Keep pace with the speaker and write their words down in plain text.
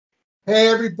Hey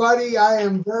everybody, I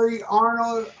am very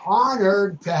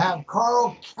honored to have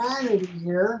Carl Canedy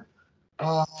here,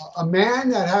 uh, a man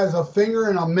that has a finger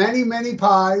in a many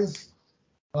pies,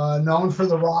 known for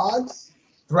the rods,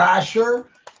 Thrasher,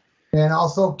 and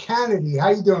also Canedy. How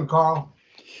you doing, Carl?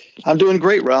 I'm doing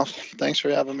great, Ralph. Thanks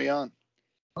for having me on.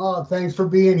 Oh, thanks for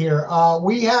being here.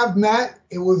 We have met.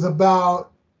 It was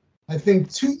about, I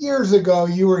think, 2 years ago.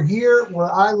 You were here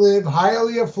where I live,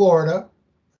 Hialeah, Florida,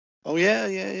 Oh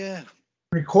yeah.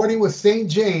 recording with St.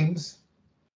 James,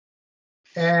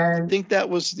 I and think that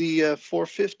was the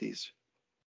 450's.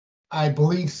 I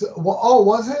believe so. Well, oh,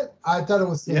 was it? I thought it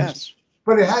was St. James, Yes.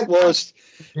 but it had Well, it's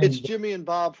James. Jimmy and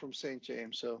Bob from St.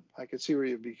 James, so I could see where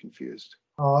you'd be confused.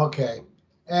 Oh, okay.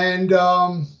 And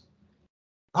I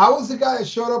was the guy that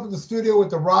showed up at the studio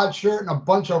with the Rod shirt and a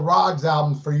bunch of Rod's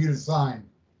albums for you to sign.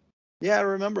 Yeah, I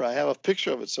remember. I have a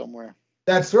picture of it somewhere.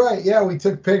 That's right. Yeah, we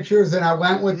took pictures, and I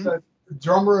went with Hmm. the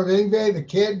drummer of Ingve, the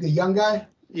kid, the young guy.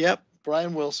 Yep.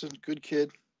 Brian Wilson, good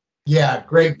kid, Yeah,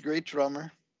 great. great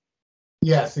drummer.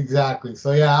 Yes, exactly.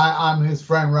 So yeah, I'm his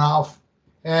friend Ralph,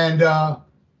 and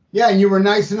yeah, and you were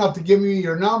nice enough to give me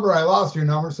your number. I lost your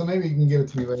number, so maybe you can give it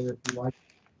to me later if you like.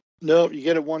 No, you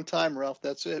get it one time, Ralph.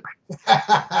 That's it.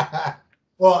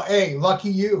 Well, hey, lucky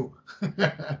you.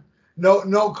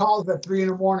 No calls at 3 in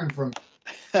the morning from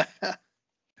me.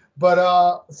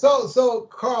 But so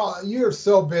Carl, you're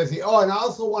so busy. Oh, and I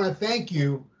also want to thank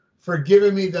you for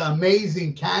giving me the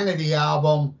amazing Canedy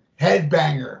album,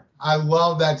 Headbanger. I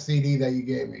love that CD that you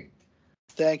gave me.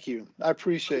 Thank you. I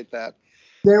appreciate that.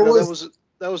 There You know, was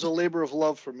that was a labor of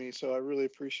love for me, so I really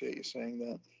appreciate you saying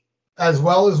that. as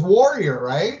well as Warrior,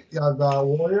 right? The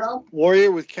Warrior album.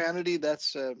 Warrior with Canedy,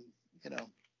 that's you know,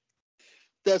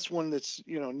 that's one that's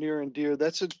near and dear.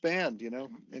 That's its band,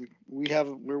 and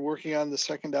we're working on the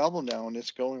second album now, and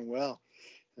it's going well.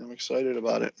 I'm excited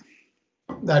about it.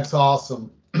 That's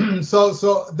awesome. So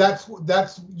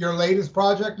that's your latest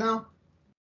project now?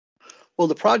 Well,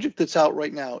 the project that's out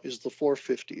right now is the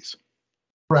 450's.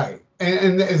 Right.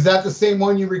 And is that the same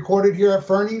one you recorded here at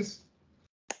Fernie's?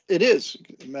 It is,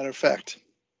 as a matter of fact.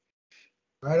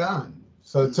 Right on.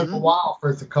 So it took a Hmm. while for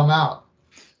it to come out.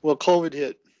 Well, COVID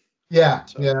hit, Yeah,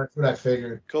 so yeah, that's what I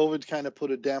figured. COVID kind of put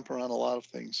a damper on a lot of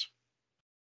things.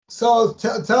 So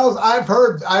tell us, I've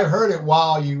heard it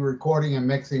while you were recording and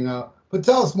mixing up, but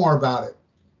tell us more about it.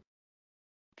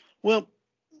 Well,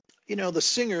 the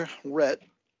singer Rhett,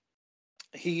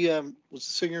 he was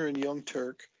a singer in Young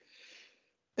Turk,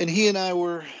 and he and I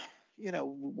were,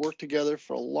 worked together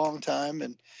for a long time,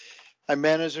 and I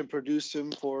managed and produced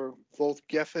him for both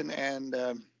Geffen and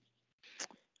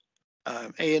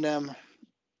A&M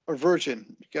or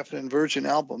Virgin, Geffen and Virgin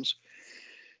albums.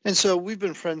 And so we've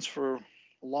been friends for a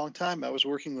long time. I was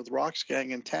working with Rock's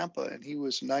Gang in Tampa, and he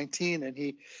was 19, and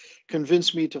he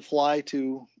convinced me to fly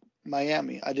to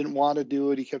Miami. I didn't want to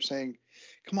do it. He kept saying,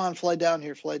 "Come on, fly down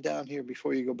here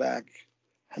before you go back."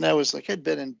 And I was like, I'd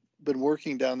been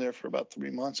working down there for about 3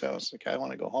 months. I was like, I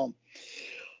want to go home.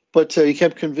 But he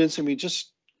kept convincing me,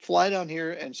 just fly down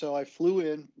here. And so I flew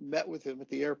in, met with him at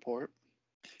the airport.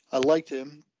 I liked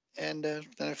him. And then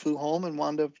I flew home and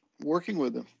wound up working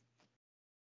with him.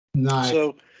 Nice.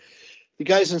 So the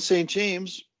guys in St.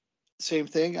 James, same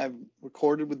thing. I've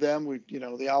recorded with them.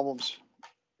 The album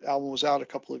was out a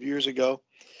couple of years ago.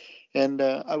 And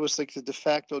I was like the de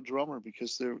facto drummer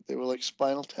because they were like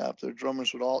Spinal Tap. Their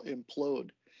drummers would all implode.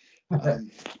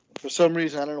 Um, for some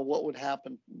reason, I don't know what would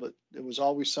happen, but it was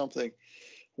always something.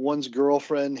 One's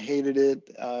girlfriend hated it,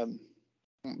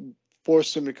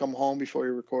 forced him to come home before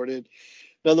he recorded.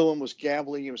 Another one was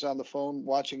gambling. He was on the phone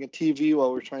watching a TV while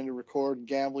we were trying to record,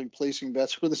 gambling, placing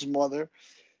bets with his mother.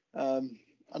 Um,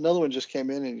 Another one just came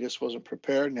in and he just wasn't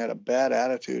prepared and had a bad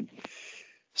attitude.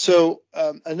 So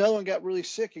another one got really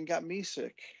sick and got me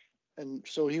sick. And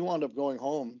so he wound up going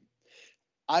home.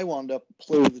 I wound up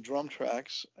playing the drum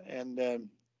tracks, and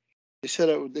they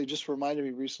said they just reminded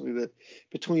me recently that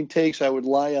between takes I would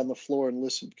lie on the floor and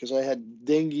listen because I had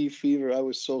dengue fever. I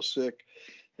was so sick,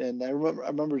 and I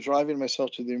remember driving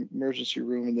myself to the emergency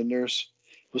room, and the nurse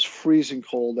it was freezing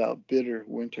cold out, bitter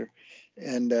winter,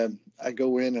 and I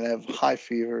go in and I have high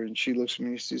fever, and she looks at me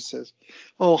and she says,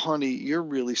 "Oh, honey, you're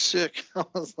really sick." I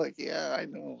was like, "Yeah, I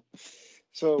know."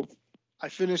 So I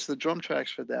finished the drum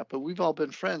tracks for that, but we've all been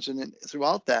friends, and then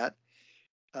throughout that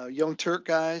Young Turk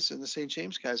guys and the St.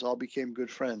 James guys all became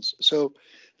good friends. So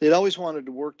they'd always wanted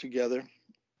to work together.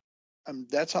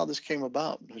 That's how this came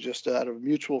about, just out of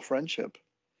mutual friendship.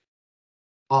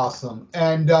 Awesome.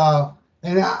 And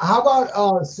how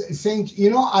about Saint?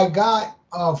 You know, I got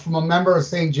from a member of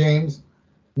St. James,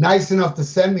 nice enough to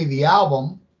send me the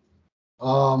album.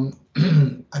 Um,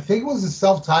 I think it was a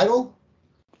self-titled.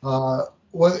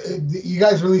 You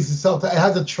guys released a self-titled? It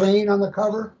has a train on the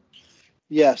cover.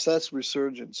 Yes, that's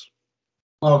Resurgence.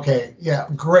 Okay, yeah,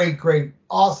 great,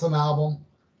 awesome album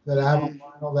that I have on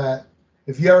vinyl. That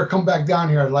if you ever come back down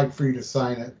here, I'd like for you to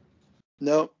sign it.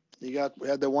 Nope. We had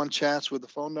the one chance with the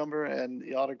phone number and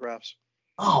the autographs.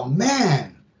 Oh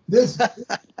man, this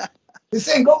this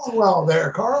ain't going well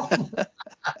there, Carl.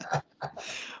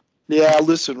 Yeah,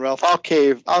 listen, Ralph, I'll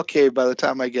cave. I'll cave by the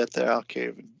time I get there. I'll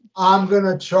cave. I'm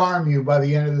gonna charm you by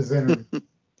the end of this interview.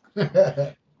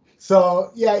 So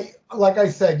yeah, like I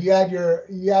said, you have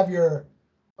your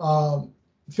um,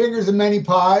 fingers in many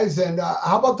pies, and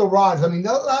how about the Rods? I mean,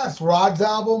 that last Rods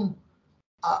album.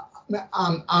 Uh,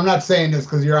 I'm not saying this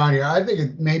because you're on here. I think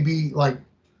it may be like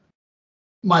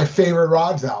my favorite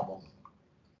Rods album.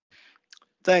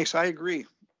 Thanks. I agree.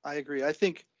 I agree. I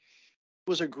think it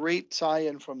was a great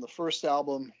tie-in from the first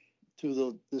album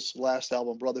to this last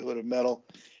album, Brotherhood of Metal.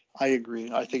 I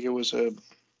agree. I think it was a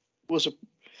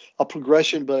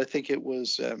progression, but I think it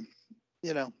was a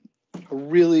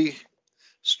really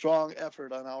strong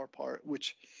effort on our part,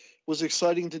 which was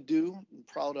exciting to do. I'm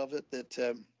proud of it.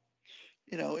 That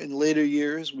in later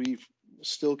years we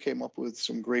still came up with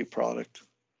some great product.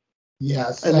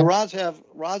 Yes, And the rods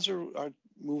are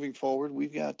moving forward.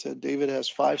 We've got David has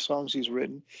 5 songs he's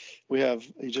written.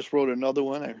 He just wrote another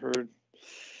one I heard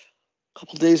a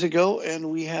couple days ago, and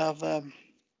we have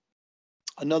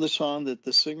another song that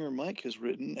the singer Mike has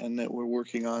written and that we're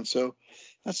working on. So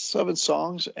that's 7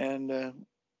 songs, and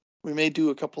we may do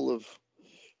a couple of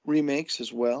remakes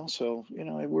as well. So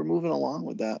we're moving along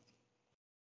with that.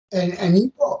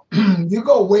 and you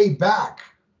go way back.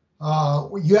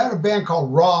 You had a band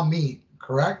called Raw Meat,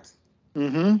 correct?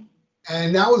 Mm-hmm.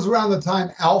 And that was around the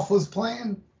time Elf was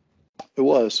playing. It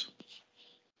was.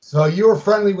 So you were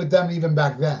friendly with them even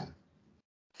back then.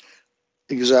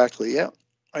 Exactly. Yeah.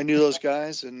 I knew those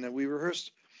guys, and we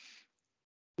rehearsed.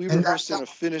 We And rehearsed in a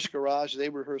finished garage. They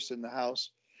rehearsed in the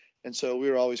house, and so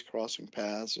we were always crossing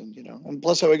paths. And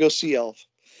plus, I would go see Elf.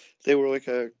 They were like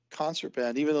a concert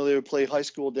band, even though they would play high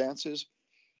school dances.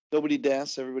 Nobody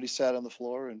danced. Everybody sat on the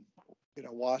floor and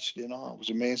watched. It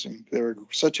was amazing. They were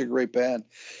such a great band,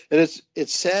 and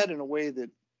it's sad in a way that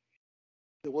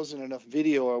there wasn't enough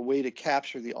video or a way to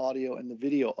capture the audio and the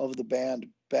video of the band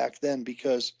back then,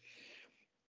 because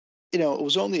it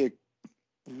was only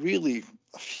really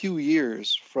a few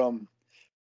years from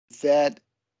that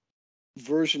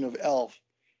version of Elf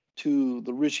to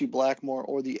the Richie Blackmore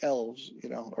or the Elves,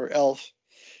 or Elf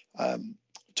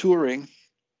touring,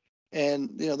 and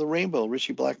the Rainbow,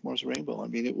 Richie Blackmore's Rainbow. I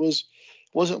mean,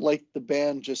 wasn't like the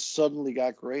band just suddenly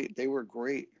got great. They were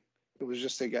great. It was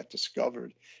just they got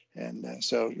discovered, and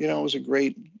so it was a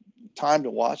great time to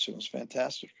watch. It was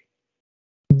fantastic.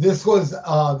 this was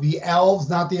the Elves,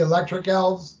 not the Electric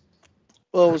Elves.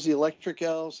 Well, it was the Electric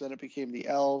Elves, then it became the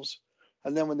Elves,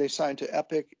 and then when they signed to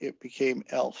Epic, it became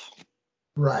Elf.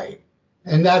 Right.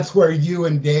 And that's where you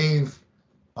and Dave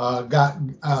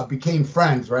became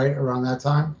friends, right? Around that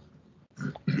time.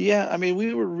 Yeah, I mean,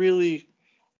 we were really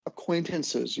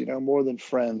acquaintances, more than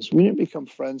friends. We didn't become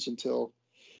friends until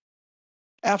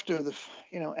after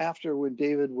after when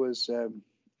David was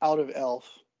out of Elf.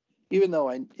 Even though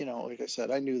like I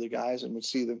said, I knew the guys and would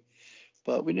see them,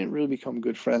 but we didn't really become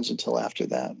good friends until after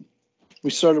that. We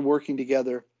started working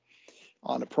together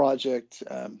on a project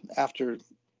after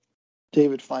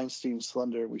David Feinstein's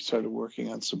Thunder. We started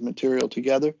working on some material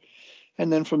together,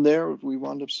 and then from there we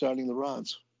wound up starting the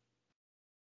Rods.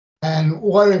 And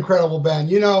what an incredible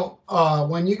band.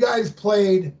 When you guys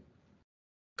played,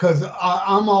 because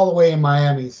I'm all the way in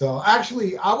Miami. So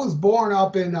actually, I was born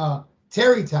up in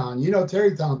Terrytown. You know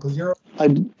Terrytown because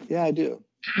Yeah, I do.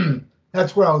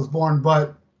 That's where I was born.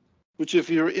 But Which,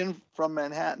 if you're from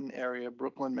Manhattan area,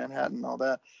 Brooklyn, Manhattan, all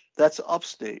that, that's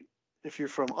upstate. If you're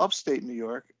from upstate New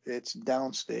York, it's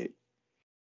downstate.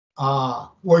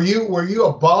 were you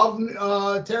above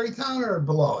Terrytown or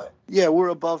below it? Yeah, we're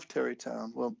above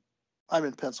Terrytown. Well, I'm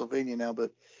in Pennsylvania now,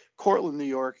 but Cortland, New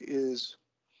York is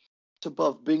it's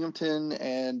above Binghamton,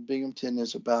 and Binghamton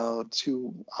is about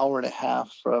 2.5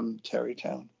 hours from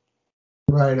Terrytown.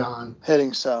 Right on.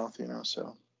 Heading south,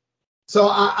 so. So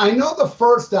I know the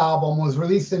first album was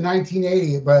released in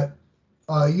 1980, but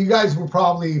you guys were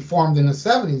probably formed in the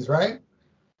 70s, right?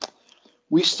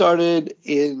 We started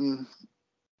in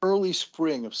early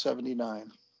spring of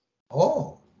 79.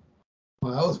 Oh,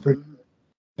 well, that was pretty.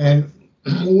 And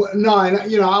no, and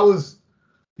I was,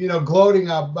 gloating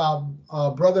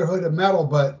about Brotherhood of Metal,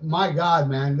 but my God,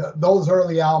 man, those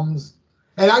early albums.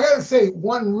 And I got to say,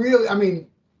 one really, I mean,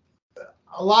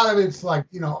 a lot of it's like,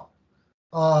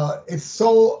 it's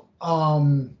so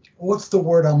what's the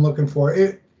word I'm looking for?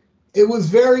 It was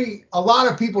very, a lot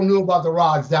of people knew about the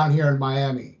Rods down here in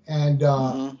Miami. And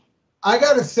Mm-hmm. I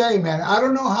gotta say, man, I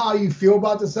don't know how you feel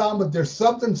about this album, but there's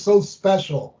something so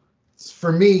special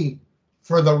for me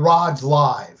for the Rods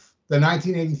Live, the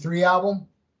 1983 album.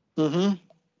 Mm-hmm.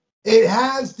 It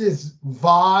has this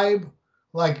vibe,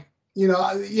 like,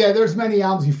 yeah, there's many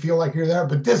albums you feel like you're there,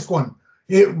 but this one,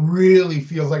 it really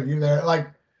feels like you're there. Like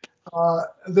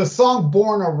the song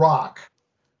Born a Rock,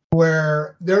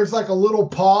 where there's like a little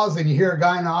pause and you hear a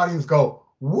guy in the audience go,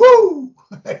 woo!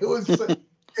 It was,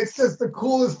 it's just the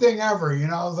coolest thing ever.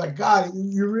 I was like, God,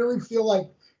 you really feel like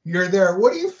you're there.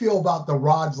 What do you feel about the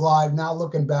Rods Live now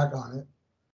looking back on it?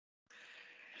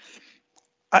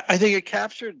 I think it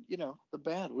captured, the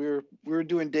band. We were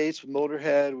doing dates with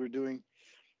Motorhead. We were doing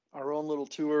our own little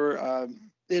tour.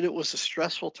 It was a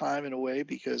stressful time in a way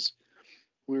because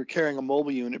we were carrying a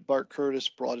mobile unit. Bart Curtis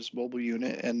brought his mobile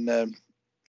unit, and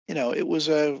it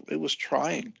was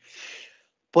trying.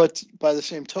 But by the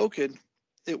same token,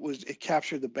 it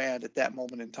captured the band at that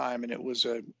moment in time, and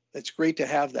it's great to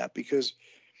have that because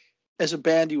as a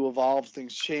band you evolve,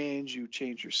 things change, you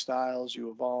change your styles, you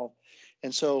evolve,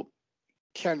 and so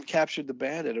Ken captured the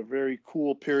band at a very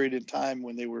cool period in time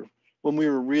when we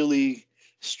were really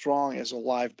strong as a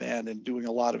live band and doing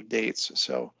a lot of dates.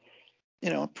 So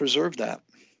preserve that.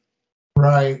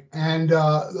 Right. And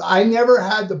I never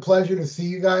had the pleasure to see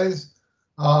you guys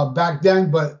back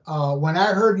then, but when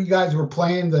I heard you guys were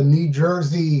playing the New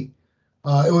Jersey,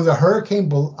 it was a hurricane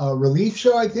relief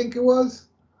show, I think it was,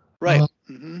 Right.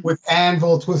 Hmm. with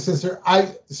Anvil, Twist Sister.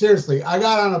 I seriously, I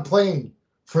got on a plane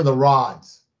for the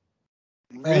Rods,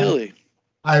 and Really?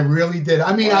 I really did.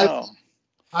 I mean, Wow.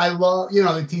 I love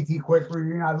the TT Quick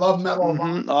reunion. I love Metal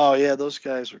Hmm. Oh yeah, those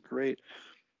guys are great.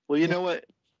 Well, you Yeah, know what?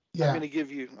 yeah.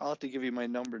 I'll have to give you my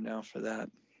number now for that.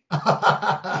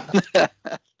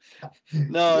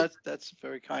 No, that's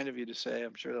very kind of you to say.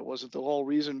 I'm sure that wasn't the whole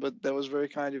reason, but that was very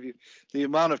kind of you. The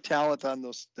amount of talent on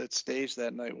that stage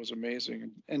that night was amazing.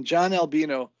 And John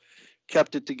Albino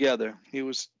kept it together. He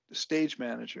was the stage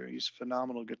manager. He's a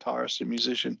phenomenal guitarist and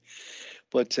musician,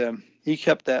 but he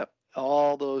kept that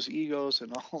all those egos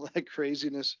and all that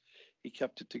craziness. He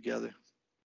kept it together.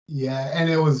 Yeah, and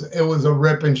it was a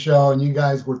ripping show, and you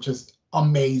guys were just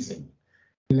amazing.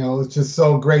 It's just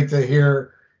so great to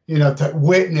hear, to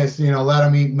witness, Let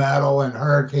 'Em Eat Metal and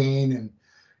Hurricane, and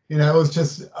it was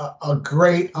just a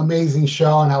great, amazing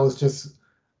show. And I was just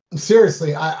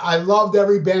seriously, I loved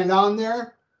every band on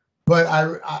there, but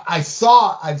I've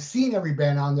seen every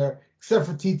band on there except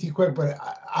for TT Quick, but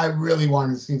I really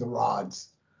wanted to see the Rods.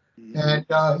 Hmm. And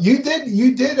you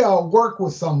did work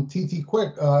with some TT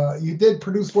Quick. You did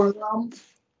produce one of their albums.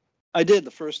 I did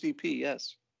the first EP.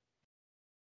 Yes.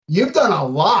 You've done a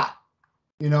lot.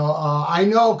 I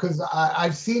know because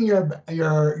I've seen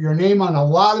your name on a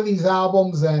lot of these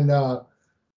albums, and uh,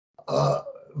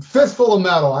 Fistful of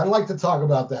Metal. I'd like to talk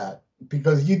about that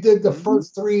because you did the Hmm.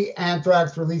 first three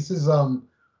Anthrax releases, Armed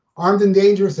and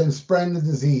Dangerous and Spreading the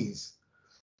Disease.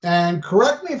 And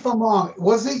correct me if I'm wrong,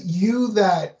 was it you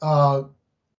that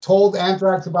told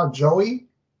Anthrax about Joey?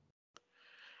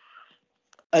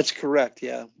 That's correct.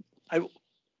 Yeah. I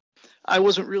I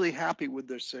wasn't really happy with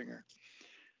their singer,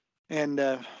 and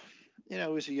he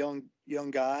was a young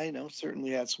guy.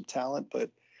 Certainly had some talent, but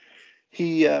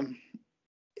he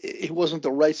he wasn't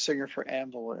the right singer for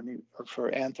Anvil or for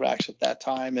Anthrax at that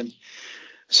time, and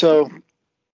so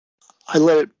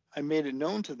I made it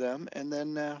known to them, and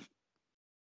then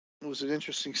it was an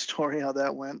interesting story how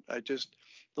that went.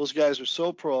 Those guys are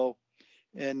so pro,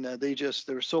 and they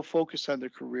were so focused on their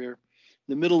career.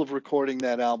 In the middle of recording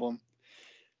that album,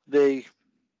 they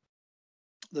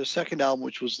their second album,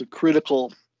 which was the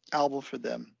critical album for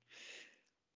them,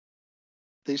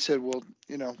 they said, well,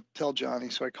 tell Johnny.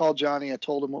 So I called Johnny. I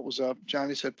told him what was up.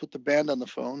 Johnny said, put the band on the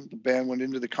phone. The band went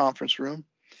into the conference room.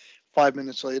 5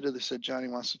 minutes later, they said, Johnny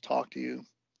wants to talk to you.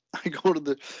 I go to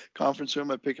the conference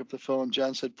room. I pick up the phone.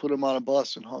 John said, put him on a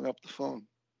bus, and hung up the phone.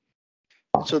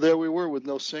 And so there we were with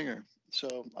no singer.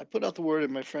 So I put out the word,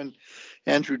 and my friend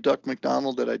Andrew Duck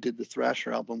McDonald, that I did the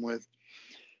Thrasher album with,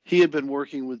 he had been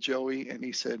working with Joey, and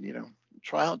he said,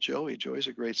 try out Joey. Joey's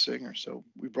a great singer. So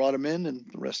we brought him in, and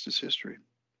the rest is history.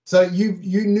 So you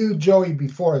knew Joey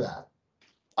before that?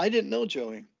 I didn't know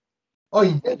Joey. Oh,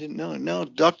 you No, I did. didn't know. No,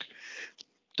 Duck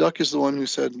is the one who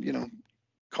said,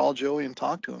 call Joey and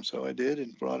talk to him. So I did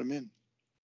and brought him in.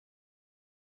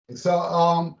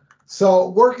 So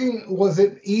working, was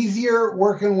it easier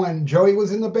working when Joey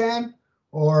was in the band,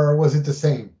 or was it the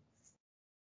same?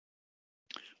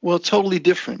 Well, totally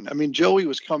different. I mean, Joey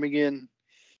was coming in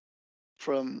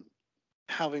from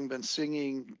having been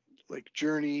singing like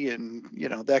Journey and,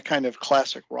 that kind of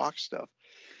classic rock stuff.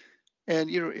 And,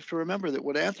 if you remember that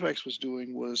what Anthrax was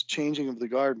doing was changing of the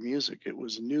guard music, it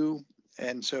was new.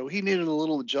 And so he needed a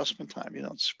little adjustment time.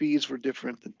 Speeds were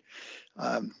different.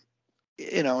 Um,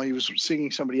 he was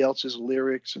singing somebody else's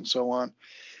lyrics and so on.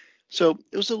 So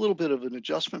it was a little bit of an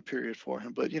adjustment period for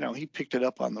him, but he picked it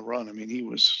up on the run. I mean,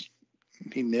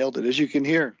 he nailed it, as you can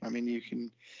hear. I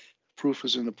mean, proof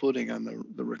is in the pudding on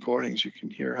the recordings. You can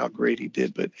hear how great he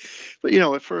did. But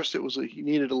at first it was he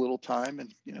needed a little time,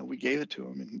 and we gave it to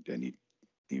him, and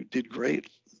he did great.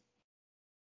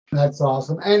 That's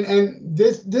awesome. And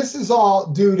this is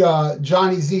all due to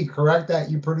Johnny Z, correct? That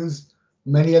you produced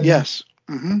many of these. Yes.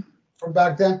 Mm-hmm. From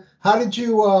back then. How did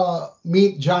you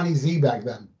meet Johnny Z back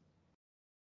then?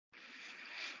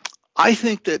 I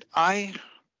think that I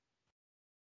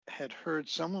had heard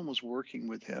someone was working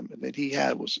with him and that he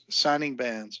was signing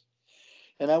bands,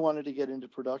 and I wanted to get into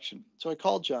production. So I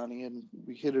called Johnny and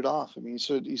we hit it off. I mean,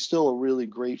 he's still a really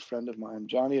great friend of mine.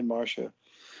 Johnny and Marcia,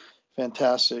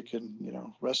 fantastic, and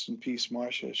rest in peace,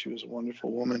 Marcia. She was a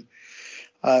wonderful woman.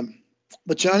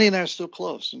 But Johnny and I are still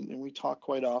close, and we talk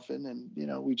quite often,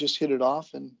 and we just hit it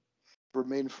off and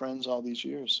remained friends all these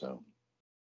years. So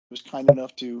he was kind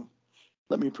enough to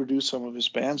let me produce some of his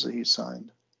bands that he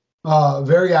signed.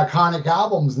 Very iconic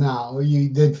albums now. You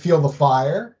did Feel the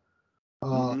Fire,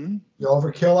 Mm-hmm. the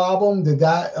Overkill album. Did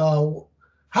that,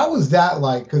 how was that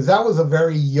like? Because that was a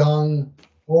very young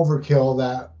Overkill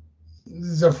that this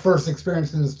is their first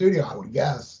experience in the studio, I would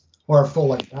guess, or a full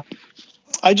like that.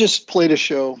 I just played a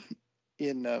show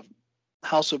in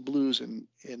House of Blues in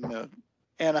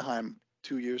Anaheim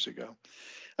 2 years ago,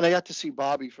 and I got to see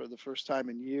Bobby for the first time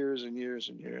in years and years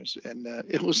and years, and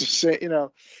it was the same.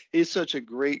 He's such a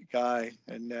great guy,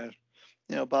 and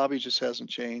Bobby just hasn't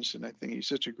changed, and I think he's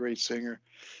such a great singer.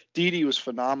 Dee Dee was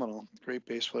phenomenal, great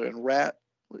bass player, and Rat,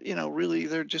 really,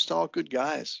 they're just all good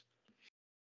guys.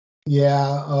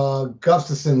 Yeah,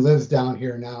 Gustafson lives down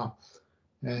here now,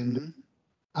 and Mm-hmm.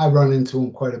 I run into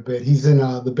him quite a bit. He's in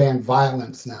the band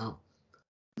Violence now.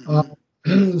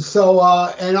 Mm-hmm. So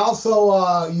and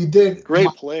also you did Great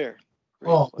player.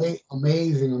 Great player.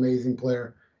 amazing, amazing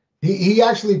player. He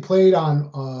actually played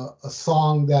on a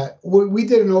song that we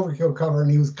did an Overkill cover, and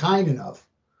he was kind enough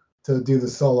to do the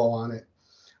solo on it.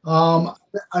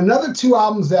 Another two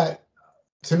albums that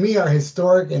to me are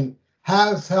historic and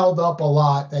has held up a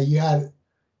lot that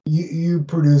you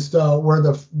produced were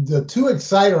the two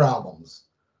Exciter albums,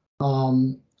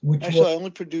 which were Actually, I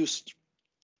only produced.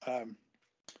 Um,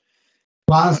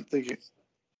 Violence, I'm thinking.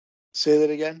 Say that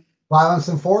again. Violence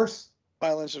and Force.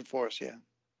 Violence and Force. Yeah.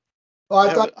 Oh,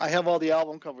 I thought I have all the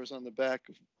album covers on the back,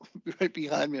 right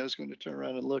behind me. I was going to turn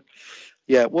around and look.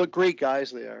 Yeah, what great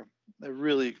guys they are. They're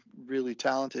really, really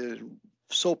talented and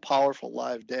so powerful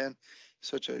live. Dan,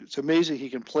 it's amazing he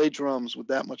can play drums with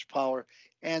that much power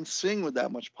and sing with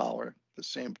that much power at the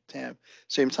same time.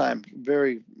 Same time,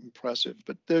 very impressive.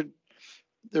 But they're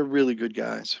really good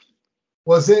guys.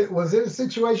 was it a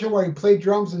situation where he played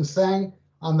drums and sang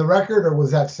on the record, or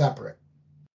was that separate?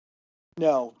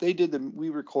 No, we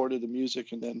recorded the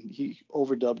music and then he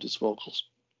overdubbed his vocals.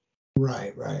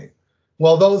 Right, right.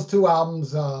 Well, those two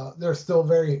albums, they're still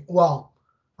very well.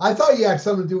 I thought you had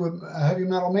something to do with Heavy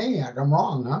Metal Maniac. I'm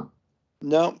wrong, huh?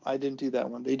 No, I didn't do that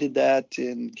one. They did that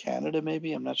in Canada,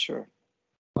 maybe. I'm not sure.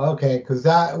 Okay, because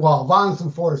Violence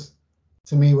and Force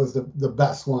to me was the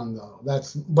best one though.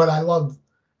 But I loved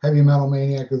Heavy Metal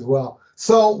Maniac as well.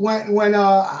 So when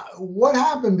what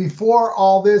happened before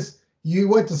all this? You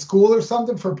went to school or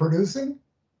something for producing?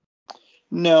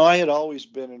 No, I had always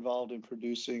been involved in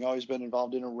producing, always been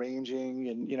involved in arranging,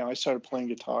 and I started playing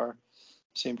guitar.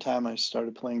 Same time I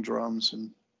started playing drums and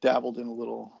dabbled in a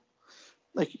little,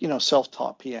 like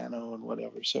self-taught piano and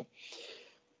whatever. So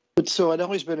I'd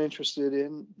always been interested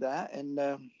in that, and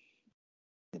I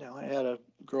had a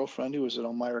girlfriend who was at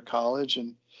Elmira College,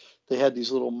 and they had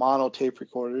these little mono tape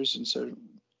recorders, and so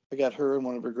I got her and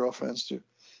one of her girlfriends to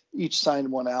each sign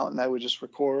one out, and I would just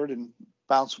record and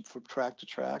bounce from track to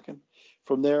track, and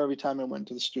from there, every time I went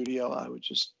to the studio, I would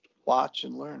just watch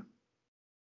and learn.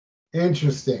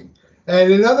 Interesting.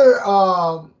 And another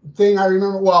thing I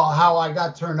remember, well, how I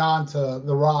got turned on to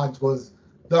the rods was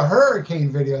the Hurricane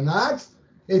video. Now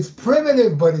it's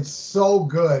primitive, but it's so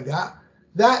good.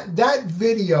 That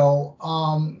video,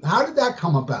 how did that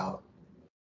come about?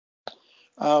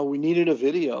 We needed a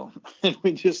video, and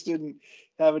we just didn't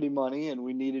have any money, and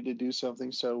we needed to do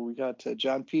something. So we got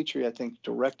John Petrie, I think,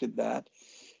 directed that,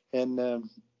 and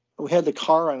we had the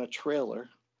car on a trailer.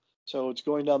 So it's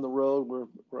going down the road.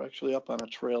 We're actually up on a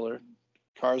trailer,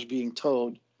 cars being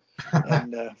towed,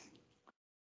 and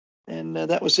And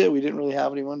that was it. We didn't really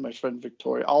have anyone. My friend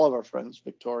Victoria, all of our friends,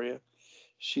 Victoria,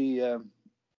 she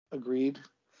agreed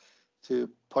to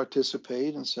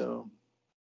participate, and so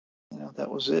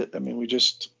that was it. I mean, we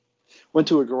just went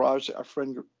to a garage. Our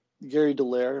friend Gary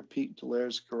Dallaire, Pete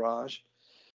Dallaire's garage,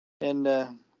 and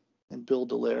Bill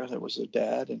Dallaire, that was their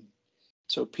dad, and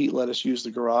so Pete let us use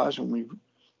the garage, and we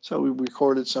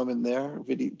recorded some in there.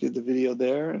 Did the video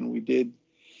there, and we did.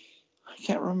 I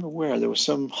can't remember where. There was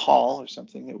some hall or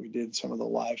something that we did some of the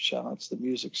live shots, the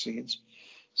music scenes.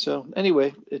 So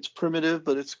anyway, it's primitive,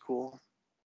 but it's cool.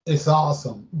 It's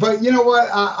awesome. But you know what?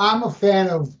 I'm a fan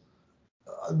of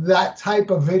that type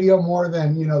of video more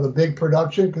than, the big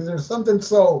production, because there's something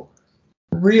so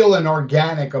real and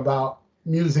organic about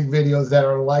music videos that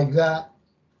are like that.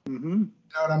 Mm-hmm. You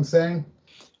know what I'm saying?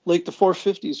 Like the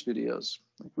 450's videos.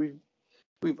 Like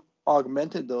we've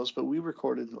augmented those, but we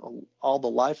recorded all the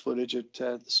live footage at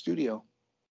the studio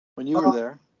when you were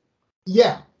there.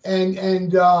 Yeah,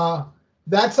 and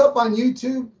that's up on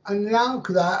YouTube now,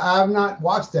 because I have not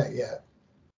watched that yet.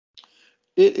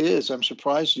 It is. I'm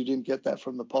surprised you didn't get that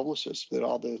from the publicist. That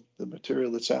all the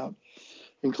material that's out,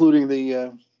 including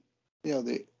the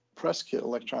the press kit,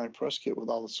 electronic press kit with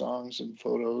all the songs and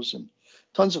photos and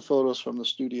tons of photos from the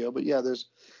studio. But yeah,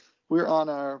 we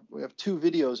have 2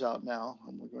 videos out now,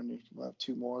 and we'll have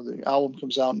 2 more. The album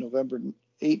comes out November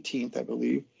 18th, I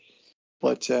believe.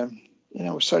 But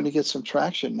we're starting to get some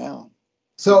traction now.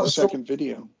 So the second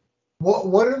video.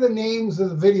 What are the names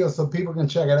of the videos so people can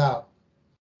check it out?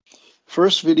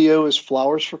 First video is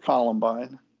Flowers for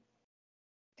Columbine,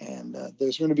 and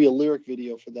there's going to be a lyric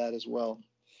video for that as well.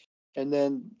 And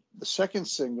then the second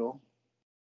single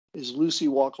is Lucy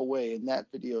Walk Away, and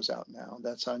that video's out now.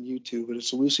 That's on YouTube, but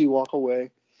it's Lucy Walk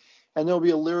Away. And there'll be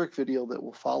a lyric video that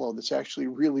will follow that's actually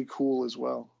really cool as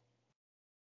well.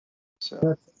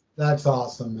 So that's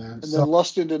awesome, man. And then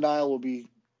Lust and Denial will be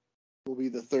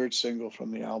the third single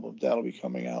from the album. That'll be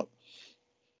coming out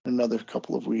in another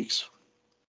couple of weeks.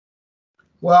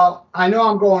 Well, I know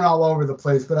I'm going all over the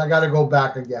place, but I got to go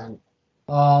back again.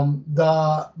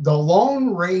 The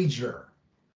Lone Ranger.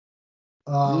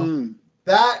 Well,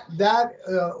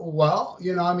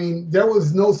 I mean, there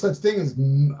was no such thing as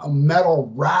a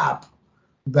metal rap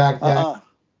back then.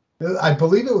 I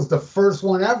believe it was the first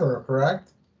one ever,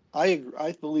 correct? I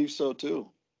believe so too.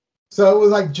 So it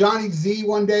was like Johnny Z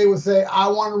one day would say, "I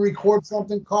want to record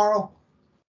something, Carl."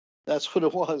 That's what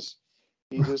it was.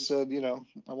 He just said,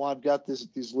 I've got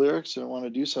these lyrics and I want to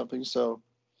do something. So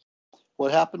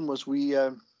what happened was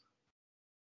I'm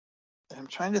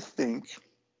trying to think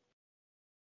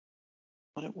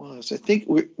what it was. I think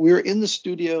we were in the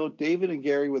studio. David and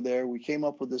Gary were there. We came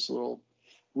up with this little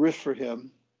riff for him,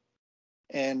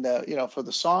 and for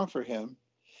the song for him.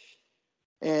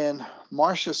 And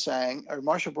Marcia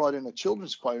brought in a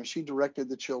children's choir, and she directed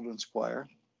the children's choir.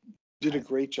 Did a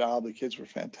great job. The kids were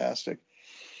fantastic,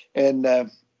 and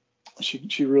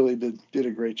she really did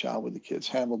a great job with the kids.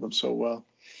 Handled them so well.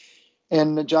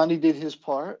 And Johnny did his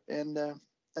part, and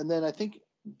then I think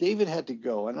David had to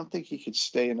go. I don't think he could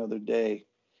stay another day.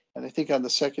 And I think on the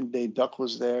second day, Duck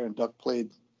was there, and Duck played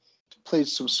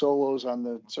some solos on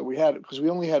the. So because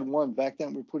we only had one back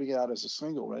then. We were putting it out as a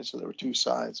single, right? So there were 2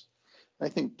 sides. I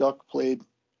think Duck played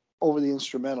over the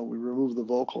instrumental. We removed the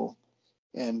vocal,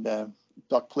 and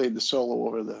Duck played the solo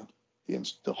over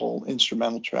the whole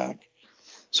instrumental track.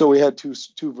 So we had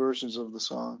two versions of the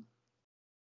song.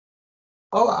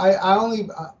 Oh, I only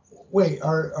wait.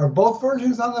 Are both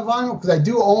versions on the vinyl? Because I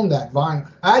do own that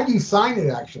vinyl. I had you sign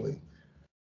it actually.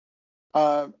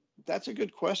 That's a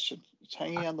good question. It's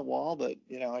hanging on the wall, but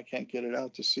I can't get it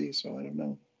out to see, so I don't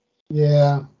know.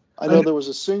 Yeah. I know there was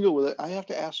a single with it. I have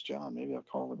to ask John. Maybe I'll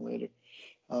call him later.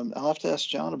 I'll have to ask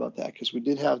John about that because we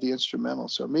did have the instrumental,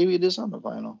 so maybe it is on the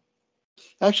vinyl.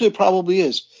 Actually, it probably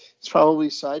is. It's probably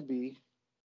side B.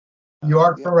 You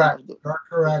are correct. You are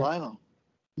correct. Vinyl.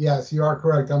 Yes, you are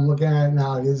correct. I'm looking at it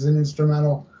now. It is an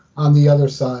instrumental on the other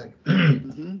side.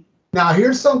 Mm-hmm. Now,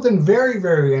 here's something very,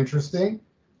 very interesting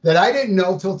that I didn't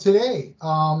know till today.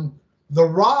 The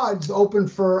Rods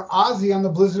opened for Ozzy on the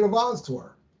Blizzard of Oz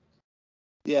tour.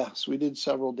 Yes, we did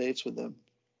several dates with them.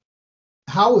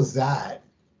 How was that?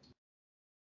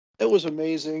 It was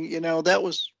amazing. That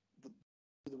was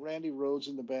Randy Rhoads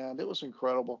in the band. It was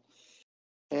incredible.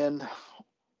 And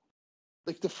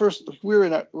like the first, we're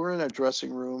in a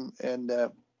dressing room and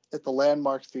at the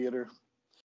Landmark Theater,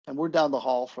 and we're down the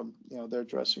hall from their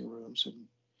dressing rooms. And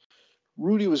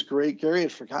Rudy was great. Gary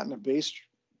had forgotten a bass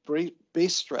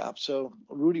strap, so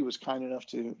Rudy was kind enough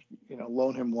to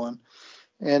loan him one.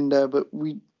 And but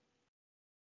we're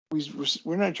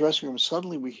in our dressing room.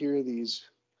 Suddenly we hear these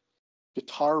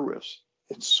guitar riffs,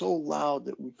 and so loud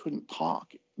that we couldn't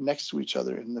talk next to each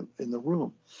other in the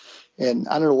room. And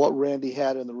I don't know what Randy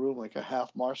had in the room, like a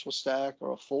half Marshall stack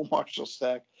or a full Marshall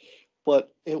stack,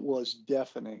 but it was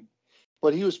deafening.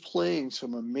 But he was playing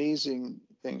some amazing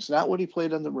things. Not what he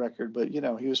played on the record, but he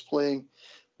was playing,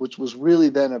 which was really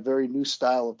then a very new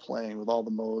style of playing with all the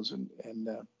modes and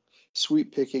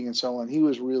sweep picking and so on. He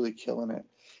was really killing it,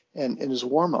 and his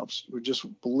warm ups were just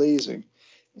blazing,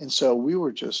 and so we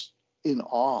were just in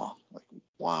awe, like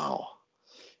wow.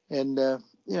 And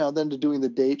then doing the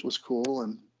date was cool,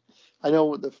 and I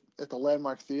know at the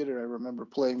Landmark Theater, I remember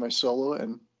playing my solo,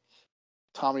 and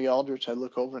Tommy Aldrich, I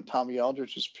look over and Tommy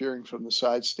Aldrich is peering from the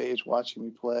side stage watching me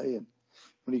play. And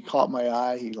when he caught my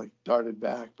eye, he like darted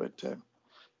back, but,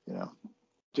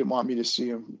 didn't want me to see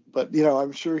him. But,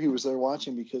 I'm sure he was there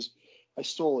watching because I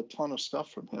stole a ton of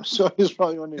stuff from him. So he was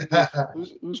probably wondering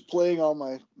who's playing all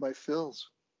my fills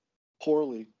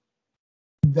poorly.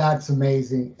 That's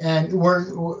amazing. And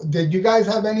did you guys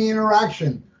have any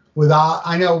interaction with,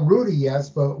 I know Rudy, yes,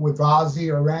 but with Ozzy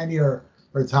or Randy or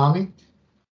Tommy?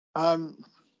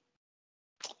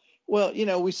 Well,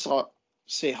 we saw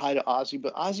say hi to Ozzy,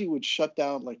 but Ozzy would shut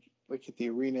down like at the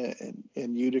arena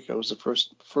in Utica was the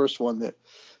first one that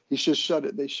he just shut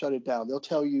it. They shut it down. They'll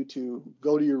tell you to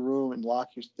go to your room and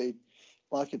they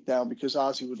lock it down because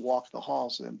Ozzy would walk the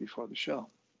halls then before the show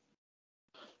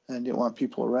and didn't want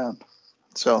people around.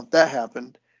 So that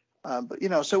happened. But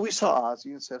so we saw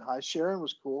Ozzy and said hi. Sharon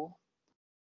was cool,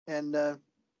 and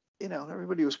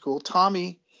everybody was cool.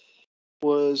 Tommy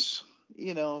was,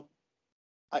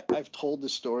 I've told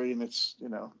this story, and it's,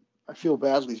 I feel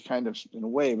badly kind of in a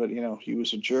way, but, he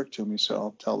was a jerk to me, so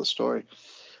I'll tell the story.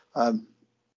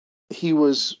 He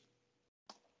was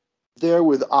there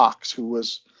with Ox, who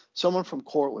was someone from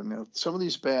Cortland. Now, some of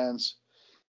these bands,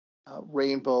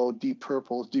 Rainbow, Deep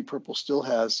Purple still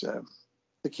has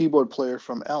the keyboard player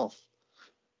from Elf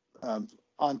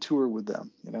on tour with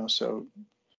them, so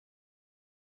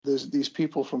there's these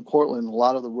people from Cortland, a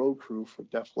lot of the road crew for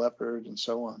Def Leppard and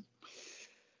so on,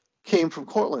 came from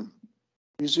Cortland.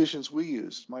 Musicians we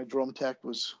used. My drum tech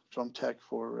was drum tech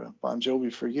for Bon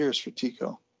Jovi for years for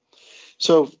Tico.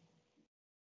 So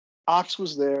Ox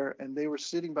was there, and they were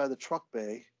sitting by the truck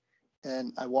bay,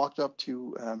 and I walked up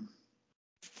to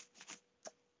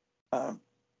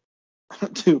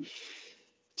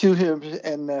to him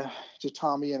and to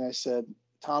Tommy, and I said,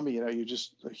 Tommy, you're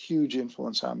just a huge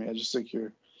influence on me. I just think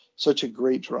you're such a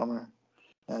great drummer,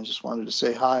 and I just wanted to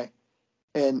say hi.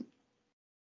 And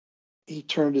he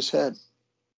turned his head.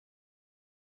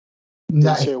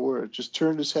 Didn't say a word, just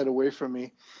turned his head away from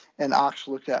me. And Ox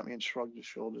looked at me and shrugged his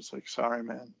shoulders like, sorry,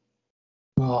 man.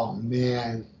 Oh,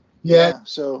 man. Yeah.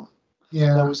 So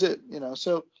yeah, that was it,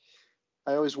 So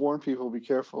I always warn people, be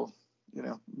careful,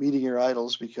 meeting your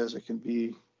idols, because it can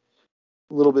be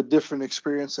a little bit different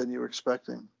experience than you were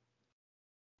expecting.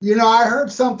 I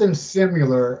heard something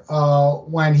similar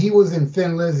when he was in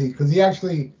Thin Lizzy, because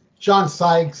John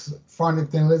Sykes fronted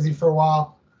Thin Lizzy for a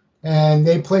while, and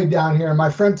they played down here. And my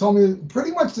friend told me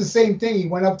pretty much the same thing. He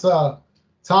went up to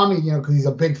Tommy, because he's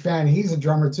a big fan. He's a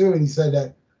drummer too, and he said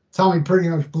that Tommy pretty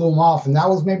much blew him off, and that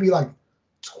was maybe like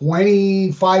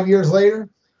 25 years later.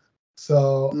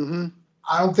 So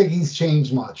I don't think he's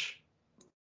changed much.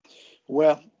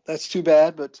 Well, that's too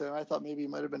bad, but I thought maybe he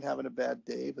might have been having a bad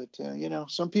day. But,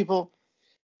 some people,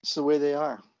 it's the way they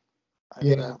are.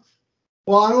 Yeah.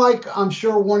 Well, unlike, I'm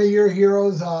sure one of your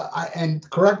heroes, and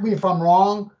correct me if I'm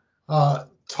wrong,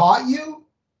 taught you?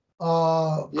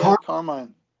 Yeah,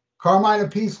 Carmine. Carmine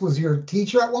Appice was your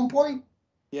teacher at one point?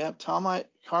 Yeah,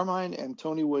 Carmine and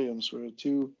Tony Williams were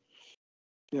two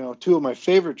of my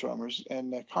favorite drummers.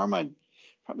 And Carmine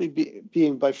probably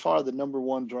being by far the number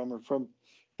one drummer from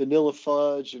Vanilla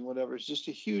Fudge and whatever. It's just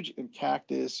a huge, and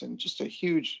Cactus, and just a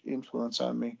huge influence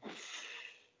on me.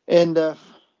 And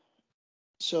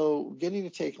so getting to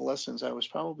take lessons, I was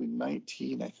probably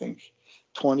 19, I think,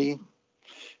 20.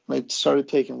 When I started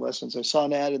taking lessons, I saw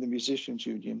an ad in the Musicians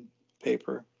Union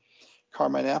paper,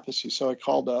 Carmine Appice. So I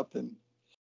called up, and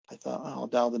I thought, I'll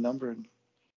dial the number.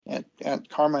 And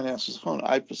Carmine answers the phone.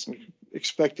 I was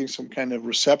expecting some kind of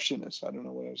receptionist. I don't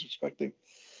know what I was expecting.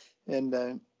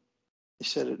 And he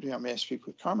said, may I speak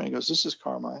with Carmine? He goes, this is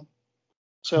Carmine.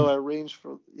 So I arranged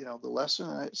for, the lesson,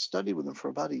 and I studied with him for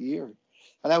about a year.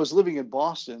 And I was living in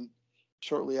Boston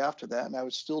shortly after that, and I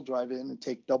would still drive in and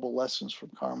take double lessons from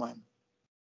Carmine.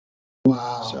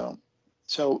 Wow.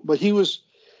 But he was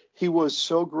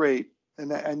so great,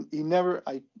 and he never,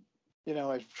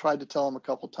 I've tried to tell him a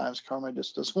couple of times. Carmine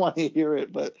just doesn't want to hear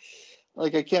it, but I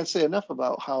can't say enough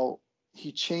about how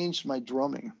he changed my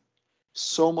drumming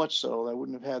so much so that I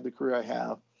wouldn't have had the career I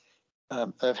have.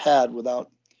 I've had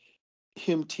without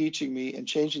him teaching me and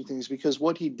changing things, because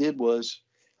what he did was,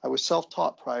 I was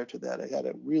self-taught prior to that. I had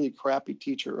a really crappy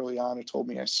teacher early on who told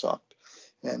me I sucked.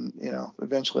 And,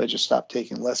 eventually I just stopped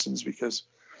taking lessons because,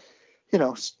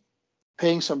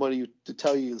 paying somebody to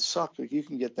tell you suck, like, you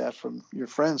can get that from your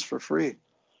friends for free.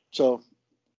 So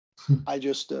I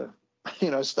just,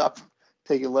 stopped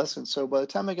taking lessons. So by the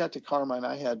time I got to Carmine,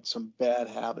 I had some bad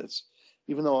habits,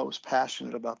 even though I was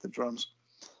passionate about the drums.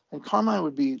 And Carmine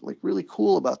would be like really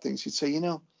cool about things. He'd say,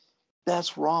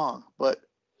 that's wrong, but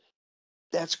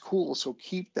that's cool. So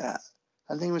keep that.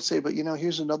 And then he would say, but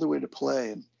here's another way to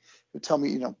play. And he would tell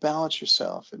me, balance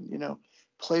yourself and,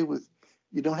 play with,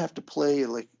 you don't have to play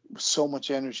like so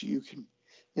much energy. You can,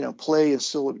 play and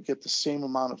still get the same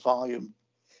amount of volume.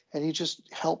 And he just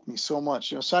helped me so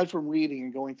much. Aside from reading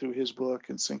and going through his book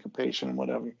and syncopation and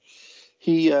whatever,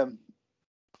 he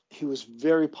was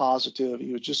very positive.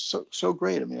 He was just so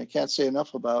great. I mean, I can't say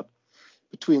enough about,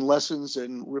 between lessons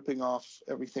and ripping off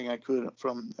everything I could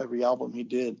from every album he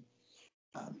did.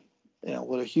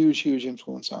 What a huge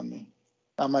influence on me,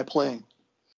 on my playing.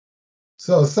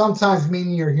 So sometimes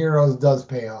meeting your heroes does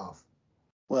pay off.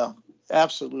 Well,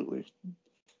 absolutely.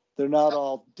 They're not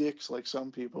all dicks like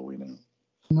some people we know.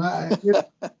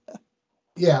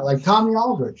 Yeah, like Tommy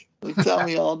Aldridge. Like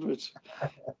Tommy Aldridge.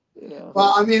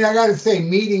 Well, I mean, I got to say,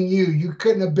 meeting you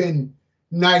couldn't have been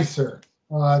nicer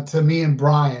to me and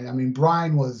Brian. I mean,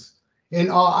 Brian was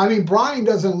Brian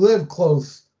doesn't live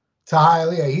close to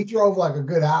Hialeah. He drove like a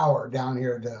good hour down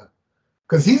here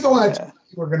because he's the one that told me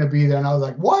you were going to be there. And I was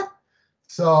like, what?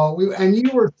 So you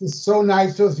were just so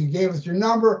nice to us. You gave us your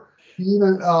number. You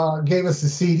even gave us the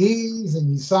CDs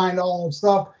and you signed all that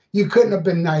stuff. You couldn't have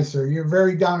been nicer. You're a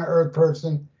very down to earth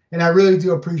person. And I really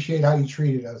do appreciate how you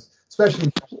treated us,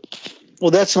 especially.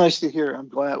 Well, that's nice to hear. I'm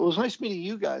glad. It was nice meeting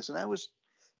you guys. And I was,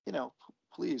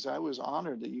 please, I was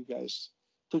honored that you guys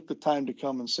took the time to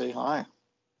come and say hi.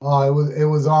 It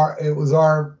was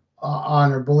our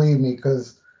honor, believe me,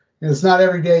 because it's not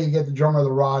every day you get the drummer of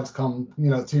the Rods come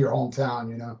to your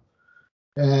hometown,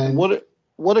 and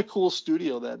what a cool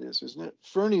studio that is, isn't it?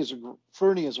 Fernie is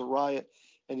a riot,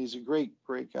 and he's a great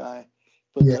guy.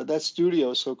 But yeah. That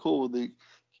studio is so cool with the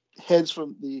heads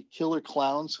from the killer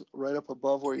clowns right up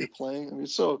above where you're playing. I mean,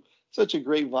 it's such a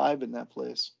great vibe in that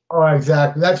place. Oh,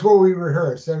 exactly. That's where we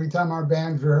rehearse. Every time our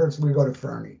bands rehearse, we go to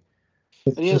Fernie.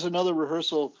 And he has another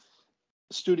rehearsal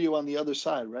studio on the other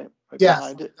side, right?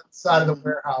 Behind it. Side of the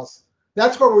warehouse.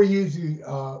 That's where we usually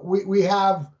we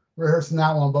have rehearsed in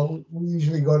that one, but we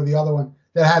usually go to the other one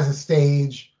that has a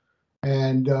stage.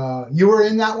 And you were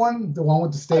in that one, the one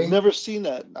with the stage? I've never seen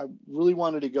that. I really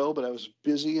wanted to go, but I was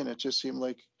busy, and it just seemed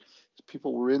like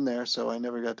people were in there, so I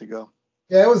never got to go.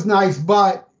 Yeah, it was nice,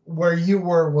 but where you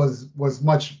were was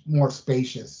much more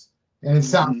spacious, and it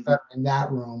sounds better in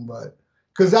that room. But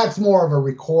because that's more of a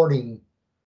recording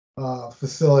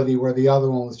facility, where the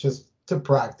other one was just to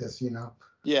practice,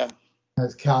 Yeah,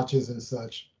 has couches and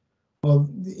such. Well,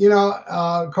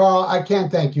 Carl, I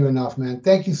can't thank you enough, man.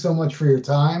 Thank you so much for your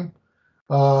time.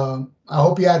 I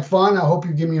hope you had fun. I hope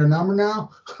you give me your number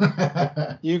now.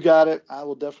 You got it. I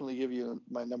will definitely give you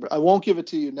my number. I won't give it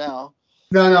to you now.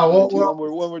 No.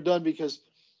 When we're done, because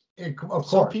of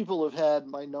some course. people have had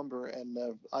my number, and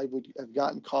I've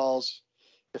gotten calls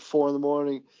at 4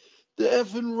 a.m. The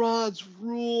effing Rods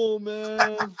rule,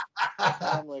 man.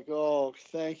 I'm like, oh,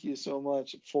 thank you so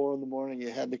much. At 4 a.m,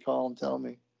 you had to call and tell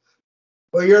me.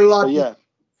 Well, you're lucky. But yeah.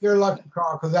 You're lucky,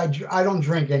 Carl, because I don't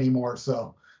drink anymore,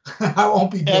 so I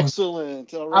won't be doing.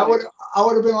 Excellent. All right. I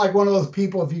would have been like one of those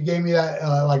people if you gave me that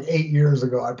like 8 years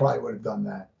ago. I probably would have done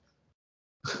that.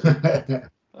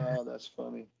 Oh, that's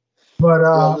funny. But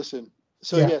well, listen.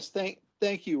 So yeah. yes,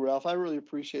 thank you, Ralph. I really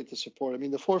appreciate the support. I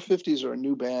mean, the 450's are a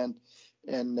new band,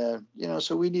 and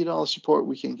so we need all the support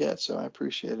we can get. So I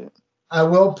appreciate it. I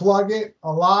will plug it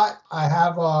a lot. I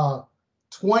have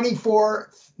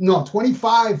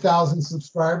 25,000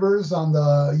 subscribers on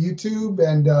the YouTube,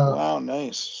 and wow,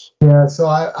 nice. Yeah, so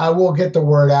I will get the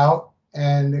word out,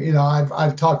 and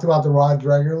I've talked about the Rods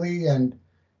regularly, and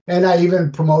I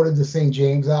even promoted the St.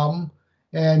 James album,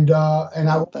 and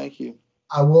thank you.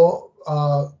 I will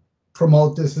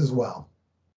promote this as well.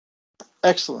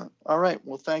 Excellent. All right.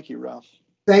 Well, thank you, Ralph.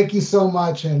 Thank you so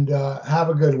much, and have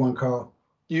a good one, Carl.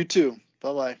 You too.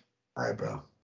 Bye-bye. All right, bro.